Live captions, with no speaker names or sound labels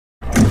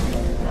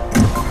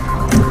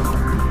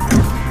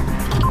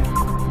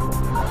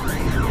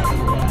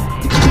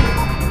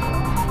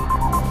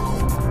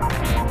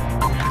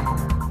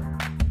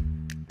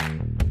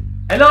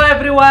Hello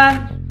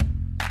everyone,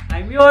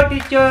 I'm your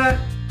teacher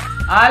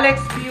Alex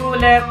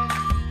Piulep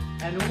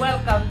and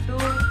welcome to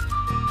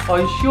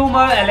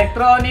Consumer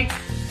Electronics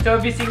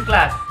Servicing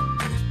class.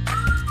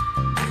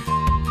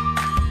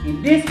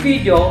 In this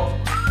video,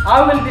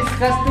 I will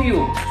discuss to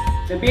you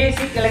the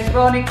basic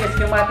electronic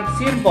schematic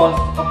symbols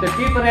of the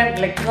different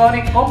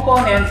electronic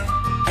components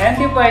and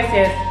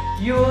devices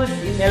used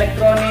in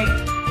electronic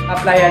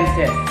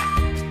appliances.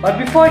 But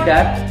before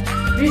that,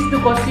 please do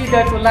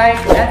consider to like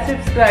and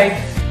subscribe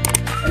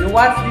and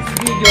watch this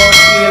video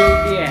till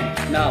the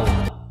end. Now,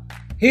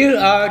 here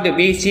are the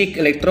basic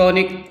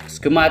electronic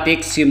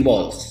schematic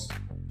symbols.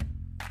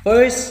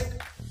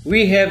 First,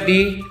 we have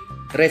the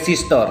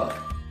resistor.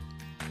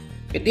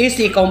 It is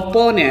a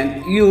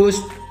component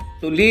used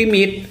to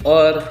limit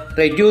or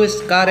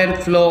reduce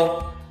current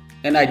flow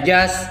and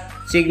adjust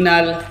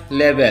signal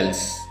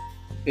levels.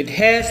 It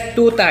has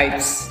two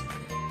types.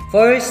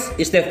 First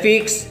is the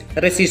fixed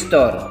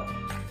resistor,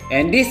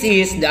 and this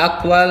is the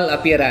actual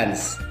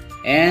appearance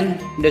and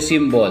the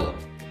symbol.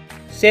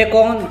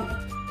 Second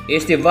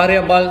is the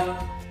variable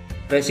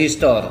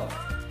resistor,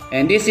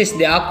 and this is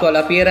the actual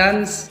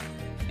appearance,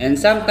 and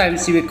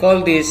sometimes we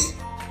call this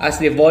as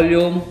the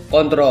volume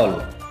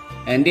control,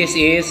 and this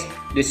is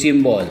the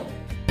symbol.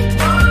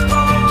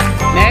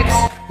 Next,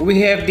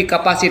 we have the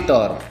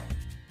capacitor,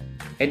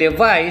 a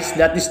device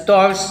that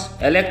stores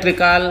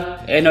electrical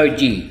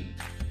energy.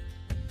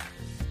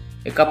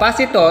 A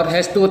capacitor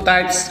has two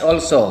types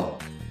also.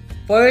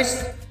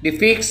 First, the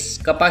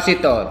fixed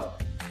capacitor,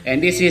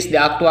 and this is the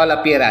actual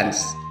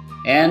appearance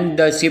and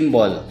the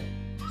symbol.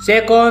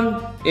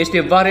 Second is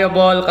the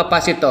variable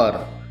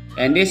capacitor,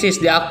 and this is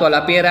the actual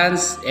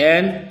appearance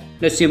and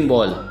the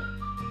symbol.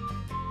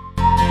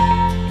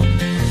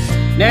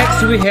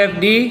 Next, we have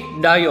the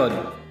diode.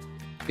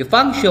 The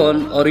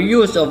function or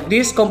use of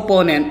this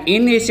component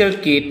in a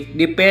circuit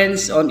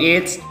depends on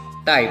its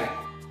type.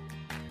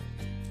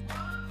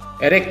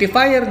 A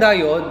rectifier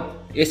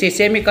diode is a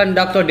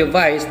semiconductor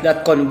device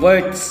that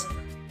converts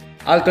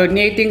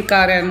alternating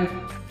current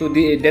to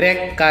the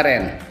direct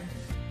current.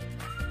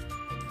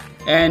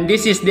 And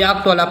this is the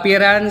actual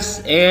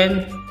appearance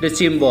and the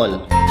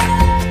symbol.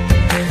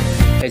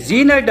 A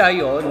Zener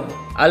diode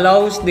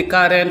allows the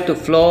current to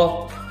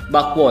flow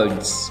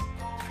backwards.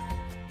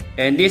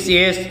 And this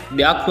is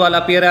the actual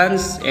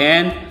appearance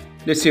and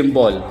the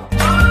symbol.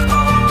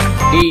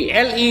 The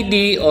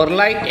LED or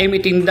light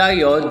emitting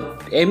diode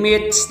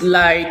emits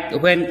light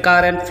when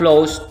current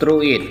flows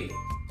through it,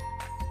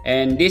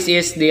 and this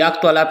is the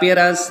actual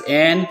appearance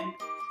and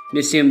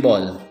the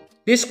symbol.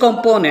 This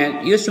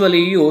component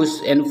usually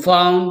used and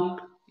found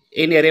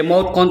in a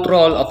remote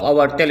control of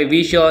our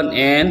television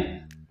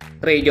and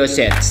radio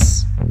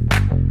sets.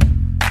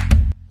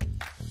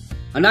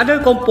 Another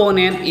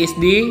component is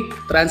the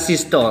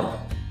transistor,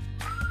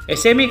 a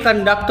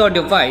semiconductor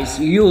device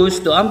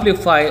used to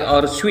amplify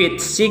or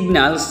switch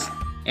signals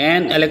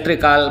and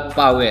electrical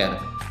power.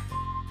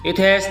 It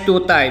has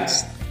two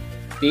types,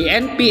 the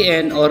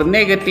NPN or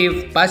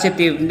negative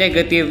positive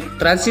negative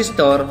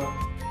transistor,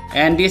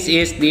 and this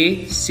is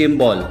the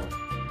symbol.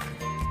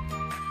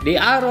 The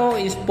arrow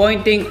is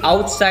pointing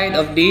outside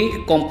of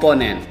the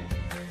component,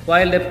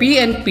 while the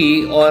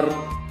PNP or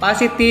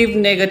positive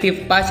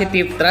negative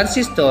positive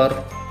transistor,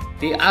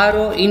 the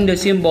arrow in the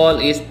symbol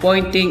is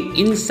pointing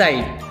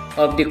inside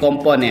of the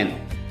component.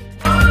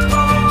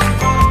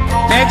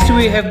 Next,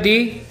 we have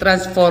the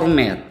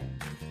transformer,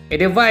 a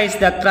device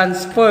that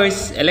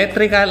transfers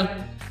electrical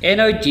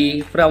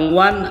energy from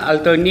one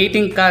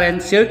alternating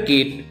current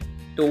circuit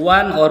to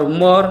one or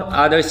more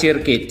other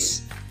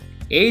circuits,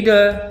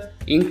 either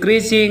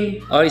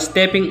increasing or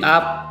stepping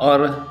up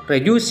or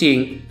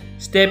reducing,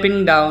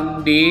 stepping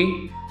down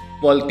the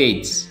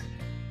voltage.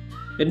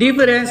 The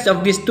difference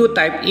of these two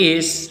types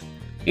is,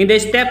 in the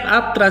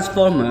step-up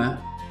transformer,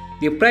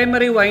 the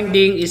primary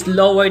winding is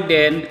lower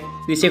than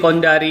the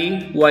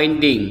secondary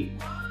winding,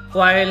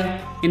 while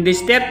in the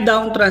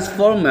step-down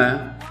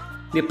transformer,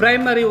 the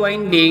primary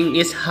winding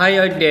is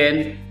higher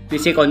than the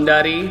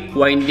secondary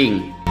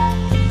winding.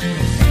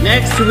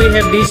 Next, we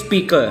have the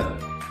speaker,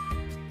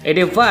 a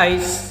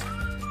device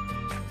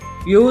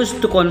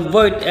used to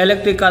convert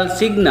electrical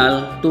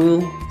signal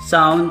to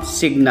sound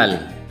signal.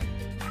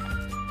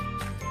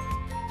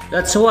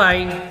 That's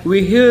why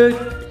we hear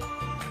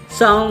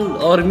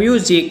sound or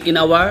music in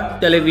our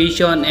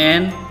television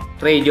and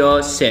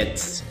radio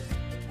sets.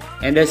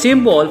 And the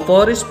symbol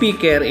for a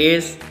speaker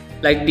is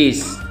like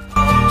this.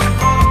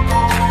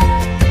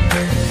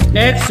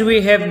 Next, we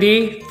have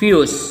the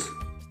fuse,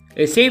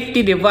 a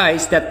safety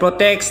device that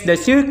protects the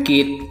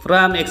circuit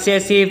from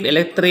excessive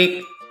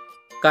electric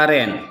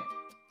current.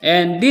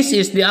 And this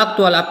is the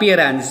actual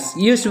appearance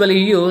usually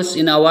used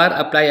in our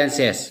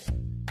appliances.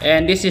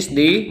 And this is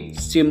the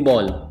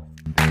symbol.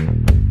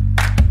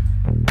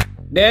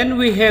 Then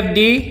we have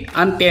the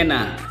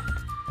antenna,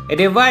 a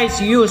device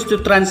used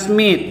to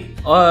transmit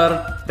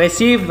or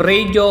receive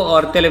radio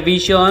or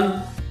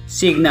television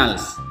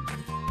signals.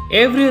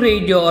 Every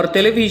radio or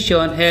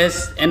television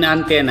has an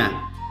antenna.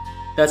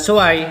 That's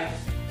why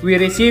we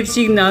receive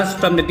signals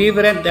from the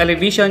different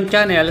television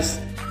channels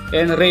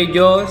and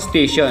radio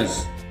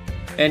stations.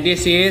 And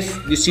this is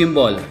the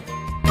symbol.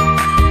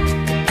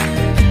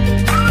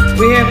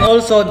 We have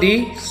also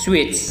the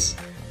switch,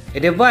 a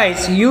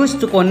device used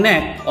to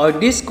connect or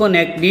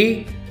disconnect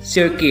the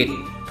circuit.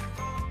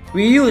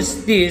 We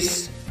use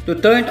this to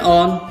turn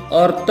on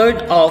or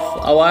turn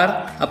off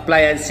our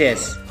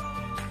appliances.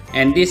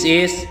 And this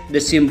is the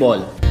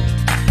symbol.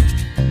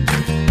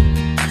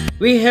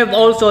 We have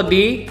also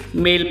the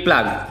male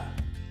plug,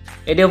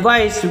 a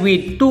device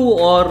with 2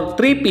 or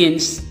 3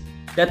 pins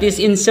that is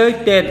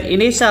inserted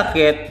in a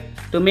socket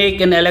to make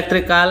an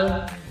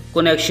electrical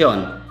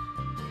connection.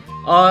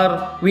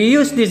 Or we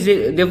use this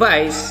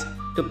device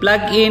to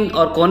plug in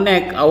or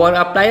connect our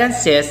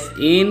appliances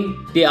in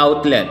the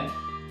outlet.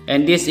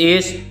 And this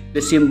is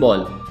the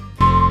symbol.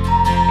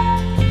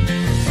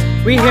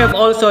 We have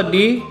also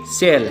the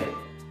cell,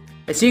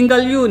 a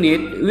single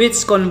unit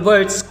which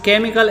converts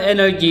chemical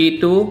energy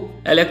to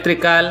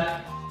electrical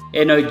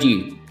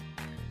energy.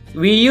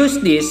 We use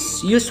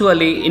this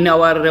usually in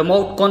our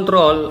remote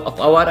control of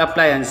our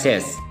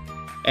appliances.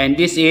 And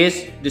this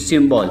is the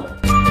symbol.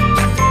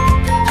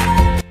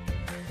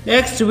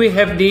 Next, we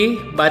have the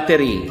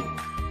battery.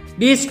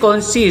 This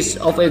consists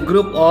of a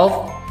group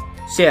of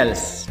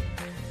cells.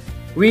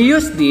 We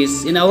use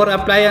this in our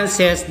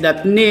appliances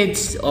that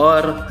needs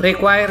or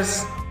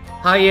requires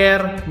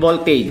higher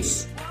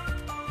voltage.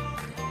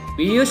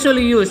 We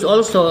usually use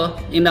also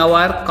in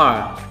our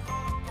car.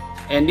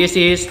 And this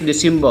is the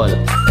symbol.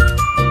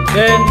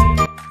 Then,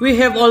 we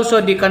have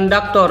also the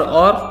conductor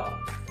or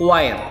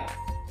wire,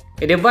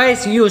 a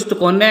device used to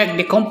connect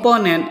the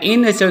component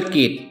in a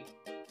circuit.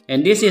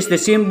 And this is the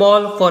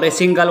symbol for a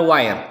single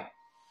wire.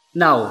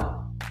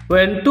 Now,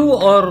 when 2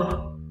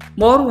 or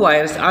more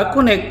wires are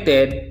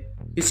connected,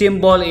 the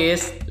symbol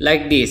is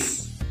like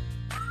this.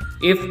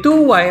 If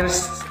 2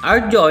 wires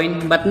are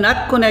joined but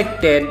not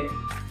connected,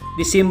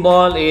 the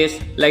symbol is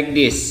like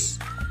this.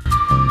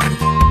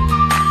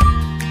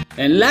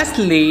 And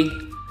lastly,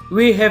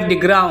 we have the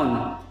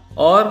ground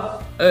or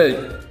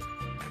earth.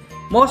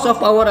 Most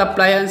of our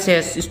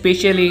appliances,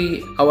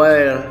 especially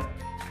our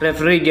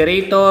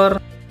refrigerator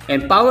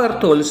and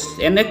power tools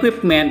and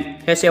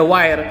equipment, has a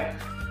wire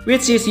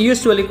which is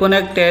usually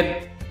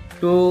connected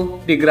to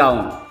the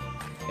ground.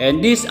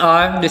 And these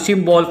are the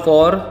symbol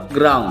for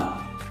ground.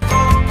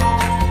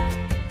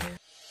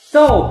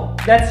 So,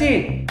 that's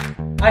it.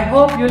 I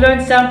hope you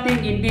learned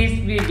something in this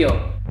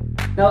video.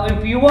 Now,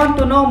 if you want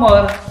to know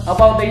more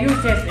about the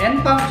uses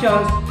and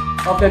functions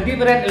of the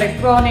different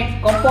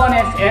electronic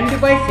components and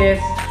devices,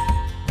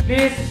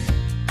 please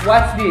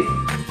watch this.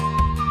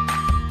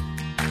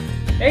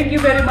 Thank you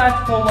very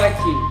much for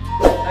watching.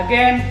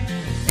 Again,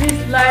 please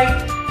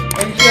like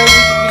and share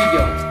this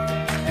video.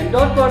 And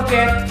don't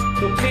forget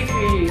to click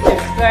the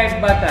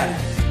subscribe button.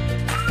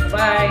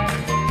 Bye.